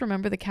I just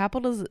remember the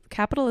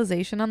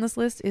capitalization on this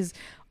list is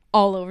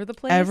all over the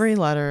place. Every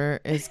letter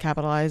is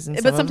capitalized in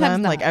some of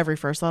them, like every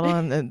first letter,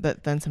 and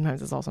but then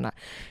sometimes it's also not.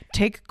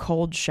 Take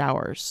cold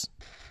showers.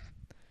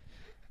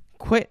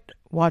 Quit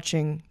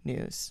watching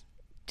news.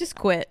 Just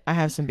quit. I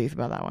have some beef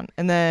about that one.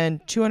 And then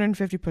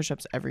 250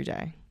 push-ups every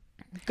day.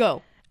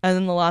 Go. And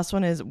then the last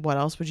one is, what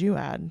else would you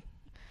add?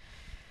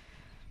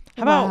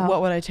 How about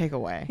what would I take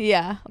away?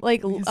 Yeah,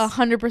 like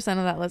 100%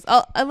 of that list.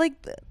 I like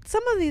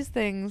some of these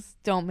things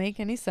don't make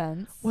any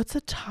sense. What's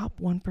a top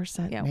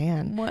 1%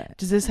 man? What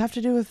does this have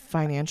to do with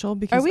financial?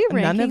 Because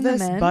none of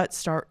this but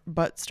start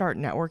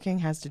networking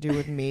has to do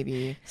with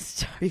maybe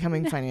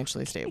becoming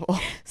financially stable.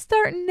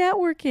 Start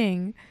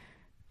networking.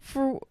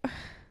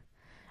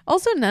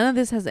 Also, none of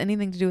this has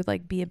anything to do with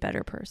like be a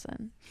better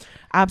person.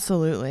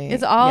 Absolutely,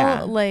 it's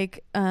all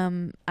like I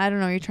don't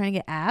know. You're trying to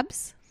get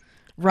abs.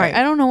 Right.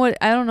 I don't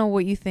know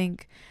what you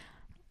think.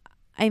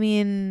 I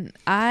mean,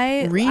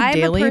 I'm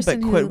daily,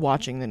 but quit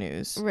watching the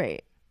news.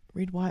 Right.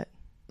 Read what?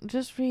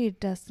 Just read,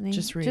 Destiny.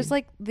 Just read. Just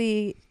like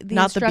the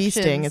not the Bee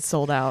Sting. It's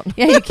sold out.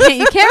 Yeah, you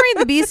can't read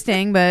the Bee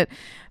Sting, but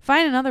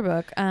find another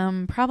book.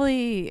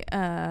 Probably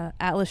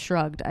Atlas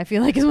Shrugged. I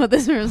feel like is what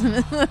this person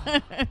is.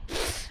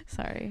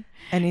 Sorry.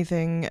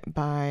 Anything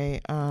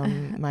by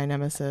my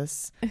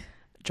nemesis,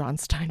 John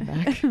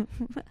Steinbeck.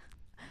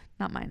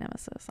 Not my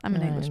nemesis. I'm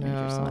an English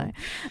major, so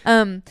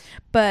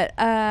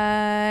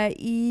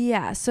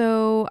yeah.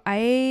 So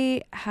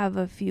I have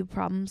a few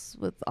problems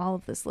with all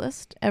of this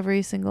list.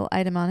 Every single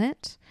item on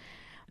it.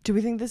 Do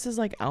we think this is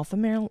like alpha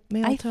male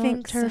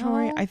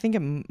territory? So. I think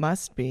it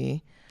must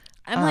be.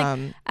 I'm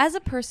like, as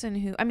a person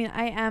who, I mean,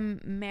 I am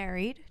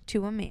married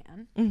to a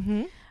man.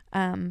 Mm-hmm.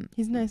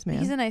 He's a nice man.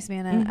 He's a nice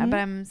man, but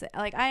I'm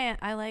like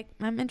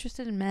I'm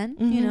interested in men.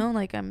 Mm-hmm. You know,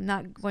 like I'm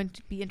not going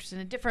to be interested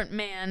in a different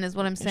man, is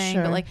what I'm saying.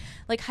 Sure. But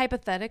like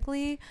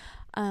hypothetically,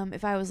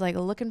 if I was like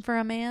looking for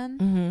a man,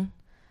 mm-hmm.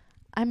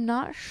 I'm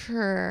not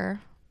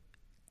sure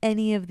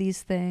any of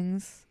these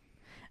things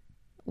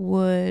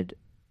would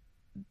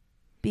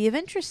be of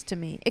interest to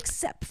me,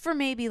 except for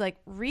maybe like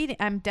reading.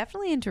 I'm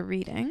definitely into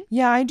reading.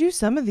 Yeah, I do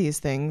some of these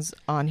things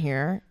on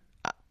here.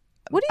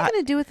 What are you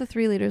going to do with the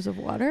 3 liters of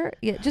water?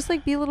 Yeah, just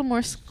like be a little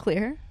more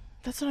clear.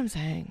 That's what I'm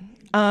saying.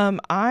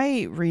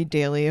 I read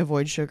daily,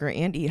 avoid sugar,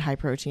 and eat high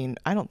protein.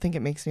 I don't think it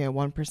makes me a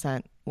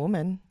 1%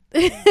 woman.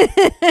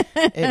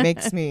 It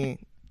makes me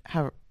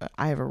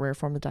I have a rare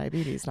form of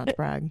diabetes, not to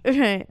brag.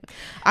 Right.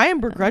 I am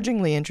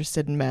begrudgingly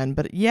interested in men,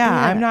 but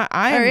I'm not.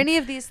 Or any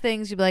of these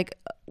things, you'd be like,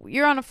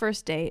 you're on a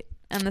first date,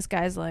 and this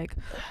guy's like,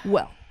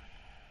 well,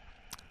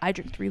 I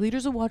drink 3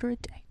 liters of water a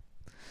day.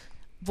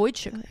 Void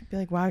sugar. I'd be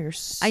like, wow, you're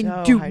so I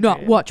do hydrated.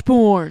 not watch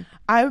porn.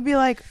 I would be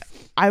like,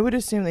 I would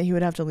assume that he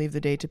would have to leave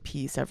the day to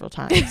pee several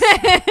times.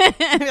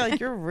 I'd be like,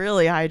 you're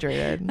really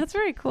hydrated. That's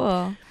very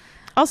cool.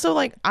 Also,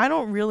 like, I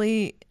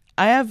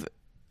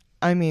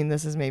mean,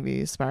 this is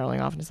maybe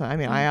spiraling off into something. I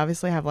mean, I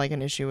obviously have like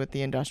an issue with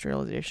the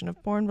industrialization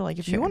of porn, but like,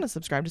 if you want to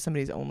subscribe to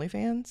somebody's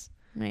OnlyFans,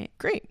 right,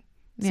 great.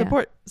 Yeah.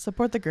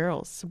 Support the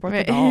girls, support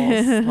the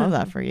dolls. Love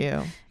that for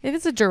you. If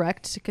it's a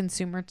direct to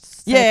consumer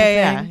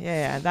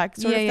yeah, that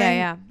sort of thing.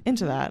 Yeah.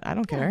 Into that, I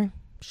don't care.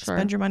 Sure.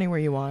 Spend your money where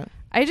you want.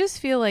 I just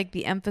feel like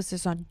the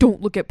emphasis on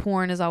don't look at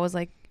porn is always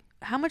like,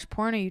 how much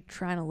porn are you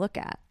trying to look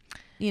at?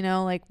 You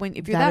know, like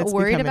if you're that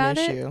worried about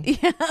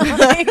it,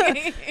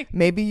 yeah,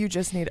 maybe you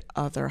just need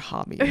other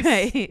hobbies.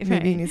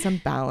 Maybe you need some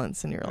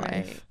balance in your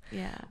life.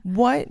 Yeah.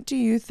 What do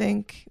you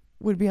think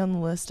would be on the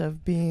list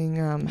of being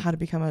how to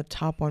become a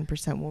top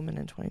 1% woman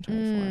in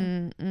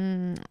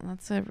 2024?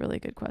 That's a really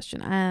good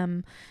question.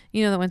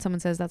 You know that when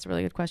someone says that's a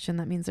really good question,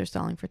 that means they're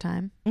stalling for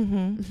time.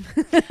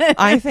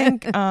 I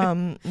think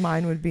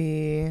mine would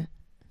be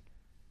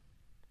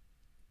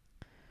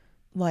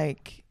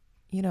like,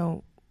 you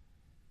know,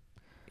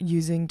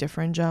 using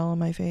different gel on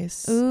my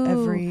face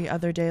every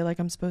other day like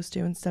I'm supposed to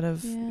instead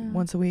of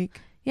once a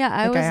week. Yeah,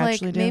 I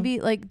was like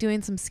maybe like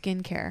doing some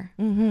skincare.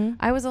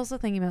 I was also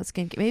thinking about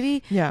skincare.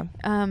 Maybe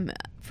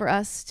for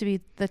us to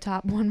be the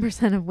top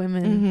 1% of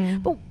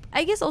women. But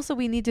I guess also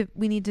we need to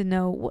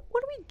know what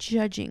are we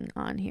judging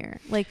on here?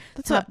 Like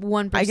the top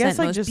 1%, I guess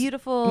like most just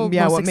beautiful,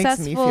 yeah, most what makes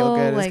me feel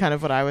good like, is kind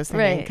of what I was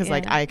thinking because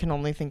right, like I can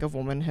only think of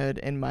womanhood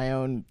in my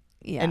own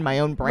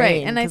brain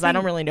right, and because I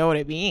don't really know what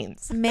it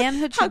means.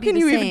 Manhood should How be can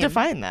the you same. even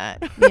define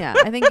that? Yeah,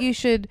 I think you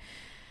should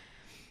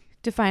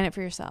define it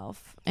for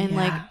yourself. And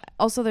like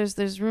also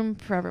there's room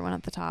for everyone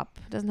at the top.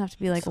 It doesn't have to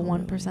be like a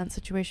 1%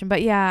 situation.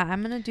 But yeah,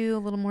 I'm gonna do a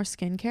little more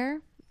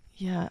skincare.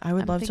 Yeah, I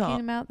would love to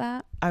thinking about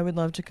that. I would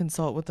love to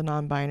consult with the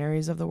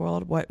non-binaries of the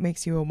world. What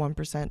makes you a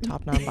 1%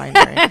 top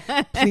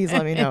non-binary? Please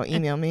let me know.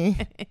 Email me,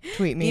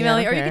 tweet me, or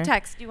you can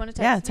text. Do you want to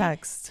text? Yeah, me?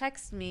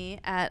 text me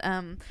at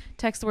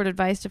text the word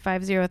advice to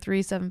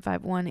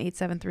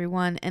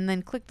 503-751-8731 and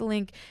then click the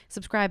link,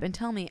 subscribe, and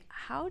tell me,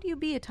 how do you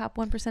be a top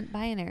 1%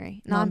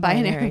 binary,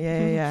 non-binary?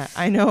 Yeah.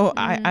 I know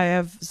I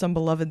have some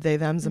beloved they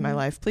thems in my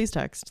life. Please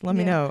text. Let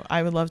me know.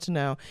 I would love to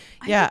know.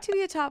 I'd like to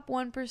be a top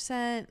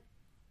 1%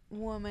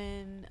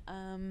 woman.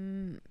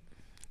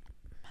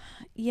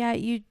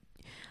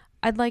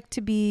 I'd like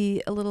to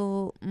be a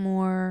little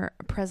more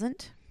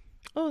present.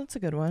 Oh, that's a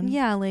good one.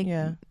 Yeah, like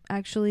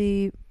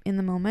actually in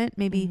the moment.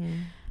 Maybe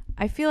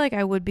I feel like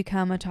I would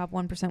become a top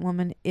 1%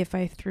 woman if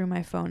I threw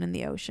my phone in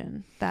the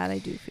ocean. That I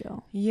do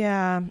feel.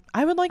 Yeah,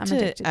 I would like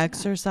to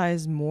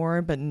exercise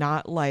more, but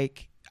not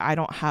like I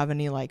don't have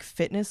any like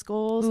fitness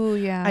goals. Ooh,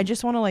 yeah. I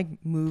just want to like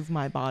move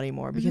my body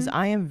more because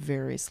I am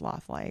very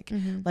sloth-like.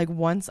 Like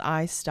once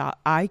I stop,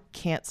 I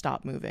can't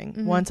stop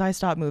moving. Once I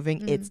stop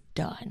moving, it's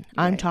done.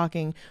 Right. I'm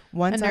talking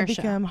once I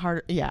become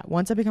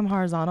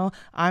horizontal,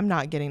 I'm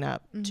not getting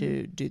up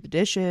to do the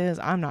dishes.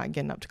 I'm not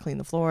getting up to clean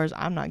the floors.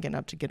 I'm not getting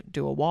up to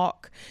do a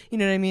walk. You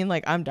know what I mean?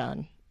 Like I'm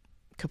done.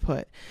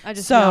 Kaput. I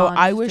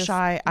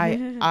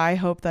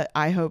hope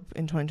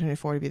in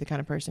 2024 to be the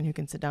kind of person who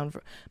can sit down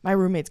for my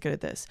roommate's good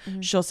at this.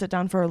 She'll sit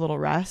down for a little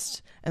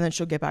rest and then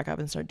she'll get back up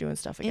and start doing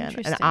stuff again,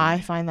 and I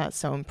find that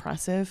so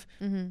impressive.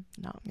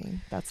 Not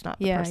me. That's not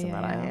the person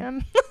that I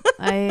am.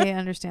 I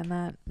understand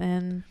that.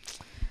 And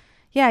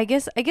yeah, I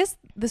guess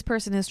this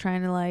person is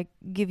trying to like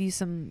give you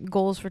some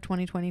goals for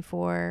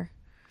 2024.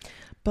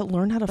 But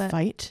learn how to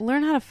fight.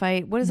 Learn how to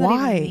fight. What does that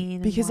even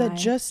mean? Because that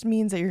just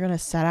means that you're going to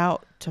set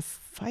out to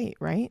fight,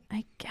 right?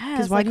 I guess.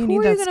 Because why do you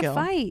need that skill?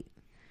 Fight?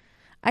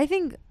 I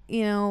think,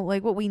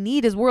 like what we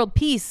need is world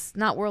peace,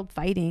 not world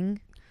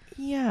fighting.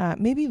 Yeah.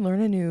 Maybe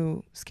learn a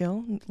new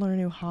skill, learn a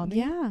new hobby.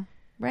 Yeah.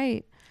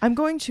 Right. I'm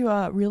going to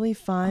a really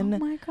fun oh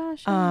my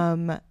gosh,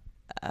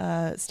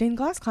 stained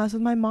glass class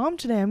with my mom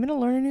today. I'm going to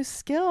learn a new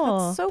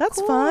skill. That's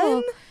cool.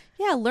 Fun.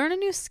 Yeah, learn a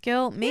new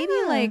skill. Maybe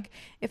like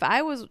if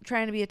I was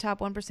trying to be a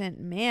top 1%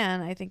 man,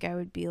 I think I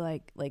would be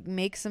like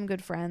make some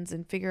good friends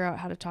and figure out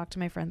how to talk to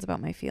my friends about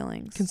my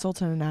feelings.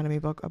 Consult an anatomy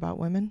book about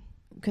women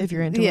if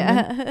you're into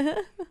women.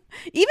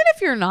 Even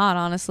if you're not,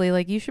 honestly,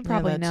 like you should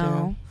probably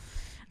know.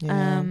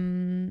 Yeah.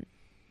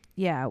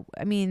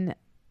 I mean,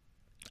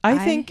 I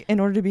think in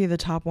order to be the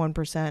top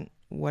 1%,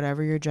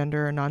 whatever your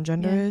gender or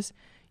non-gender is,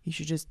 you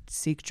should just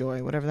seek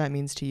joy, whatever that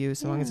means to you,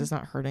 so long as it's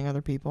not hurting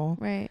other people.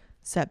 Right.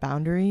 Set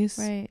boundaries.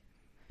 Right.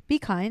 Be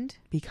kind.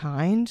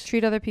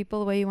 Treat other people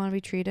the way you want to be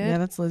treated. Yeah,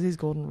 that's Lizzie's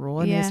golden rule.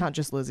 I mean, it's not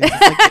just Lizzie's.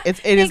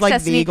 It is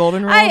like the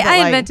golden rule.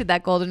 I invented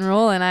that golden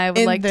rule, and I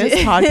would like to. In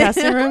this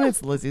podcasting room,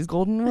 it's Lizzie's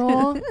golden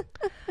rule.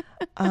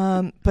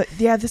 But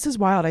yeah, this is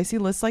wild. I see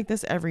lists like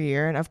this every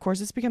year, and of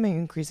course, it's becoming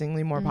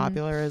increasingly more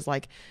popular as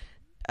like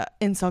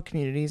incel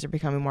communities are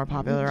becoming more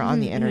popular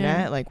on the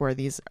internet, like where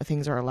these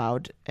things are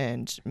allowed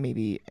and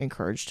maybe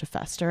encouraged to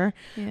fester.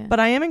 But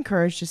I am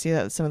encouraged to see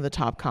that some of the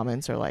top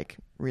comments are like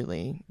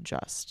really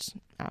just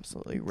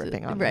absolutely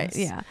ripping on right this.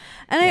 yeah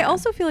and I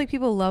also feel like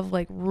people love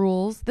like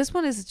rules. This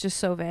one is just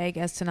so vague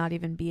as to not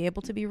even be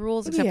able to be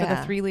rules except for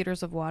the 3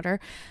 liters of water.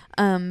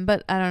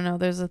 But I don't know,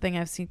 there's a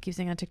thing keep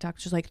seeing on TikTok,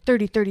 just like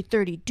 30 30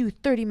 30, do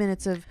 30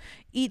 minutes of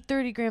eat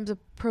 30 grams of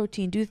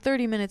protein, do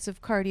 30 minutes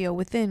of cardio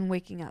within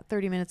waking up,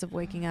 30 minutes of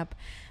waking up.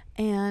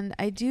 And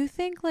I do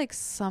think like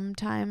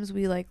sometimes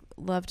we like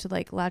love to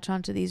like latch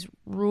onto these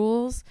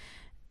rules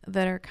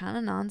that are kind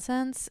of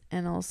nonsense,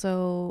 and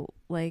also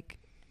like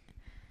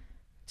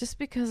just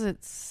because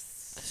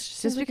it's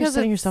just because you're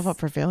setting yourself up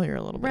for failure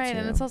a little bit, right? too.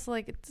 And it's also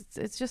like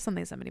it's just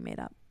something somebody made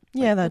up.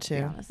 Yeah, like, that let's too.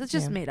 Be honest. It's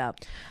just made up.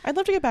 I'd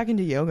love to get back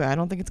into yoga. I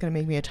don't think it's going to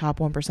make me a top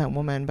 1%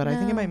 woman, but I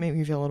think it might make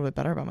me feel a little bit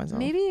better about myself.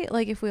 Maybe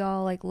like if we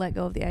all like let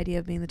go of the idea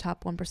of being the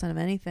top 1% of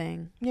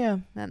anything. Yeah.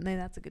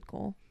 That's a good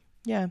goal.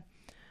 Yeah.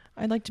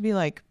 I'd like to be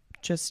like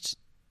just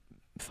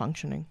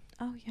functioning.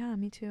 Oh yeah,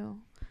 me too.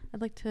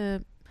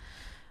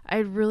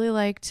 I'd really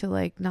like to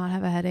like not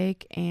have a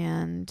headache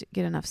and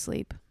get enough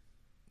sleep.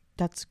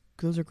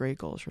 Those are great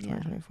goals for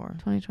 2024.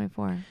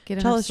 2024.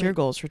 Tell us your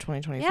goals for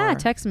 2024. Yeah,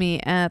 text me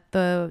text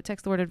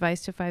the word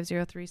advice to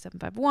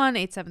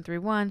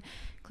 503-751-8731.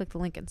 Click the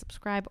link and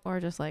subscribe, or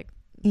just like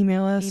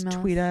email us,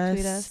 tweet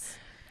us,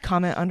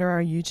 comment under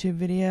our YouTube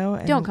video.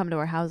 And don't come to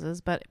our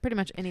houses, but pretty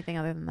much anything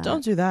other than that.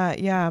 Don't do that.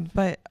 Yeah,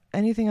 but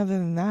anything other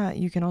than that,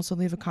 you can also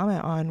leave a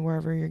comment on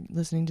wherever you're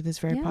listening to this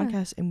very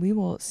podcast, and we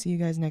will see you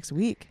guys next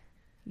week.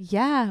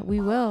 Yeah,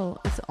 we will.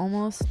 It's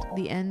almost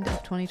the end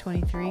of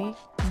 2023.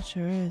 It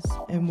sure is.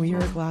 And we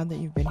are glad that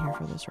you've been here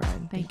for this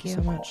ride. Thank you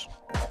so much.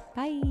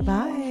 Bye.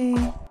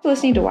 Bye.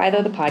 Listening to Why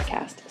Though the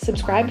Podcast.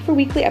 Subscribe for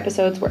weekly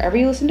episodes wherever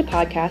you listen to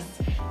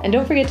podcasts, and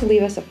don't forget to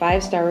leave us a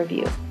 5-star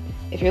review.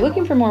 If you're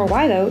looking for more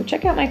Why Though,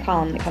 check out my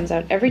column that comes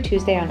out every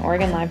Tuesday on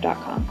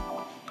OregonLive.com.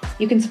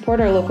 You can support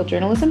our local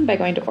journalism by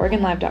going to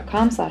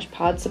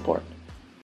OregonLive.com/pod support.